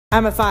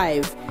I'm a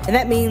 5, and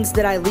that means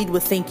that I lead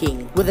with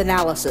thinking, with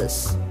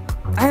analysis.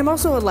 I am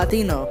also a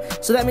Latino,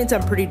 so that means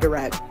I'm pretty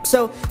direct.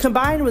 So,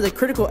 combined with a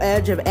critical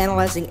edge of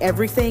analyzing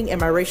everything and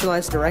my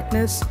racialized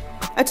directness,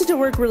 I tend to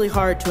work really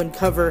hard to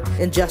uncover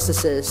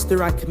injustices through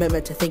my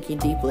commitment to thinking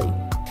deeply.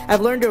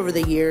 I've learned over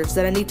the years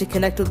that I need to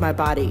connect with my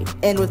body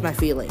and with my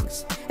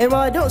feelings. And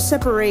while I don't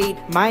separate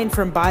mind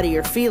from body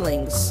or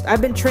feelings,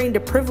 I've been trained to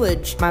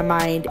privilege my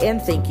mind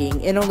and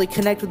thinking and only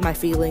connect with my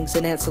feelings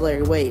in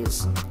ancillary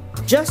ways.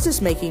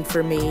 Justice making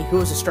for me, who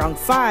is a strong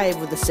 5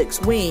 with a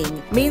 6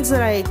 wing, means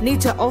that I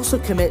need to also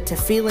commit to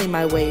feeling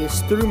my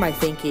ways through my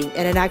thinking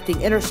and enacting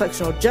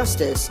intersectional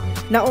justice,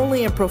 not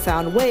only in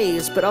profound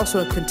ways, but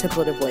also in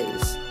contemplative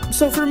ways.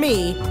 So for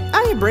me,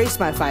 I embrace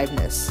my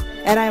 5-ness,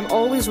 and I am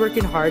always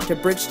working hard to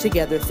bridge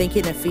together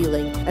thinking and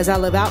feeling as I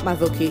live out my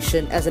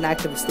vocation as an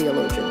activist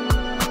theologian.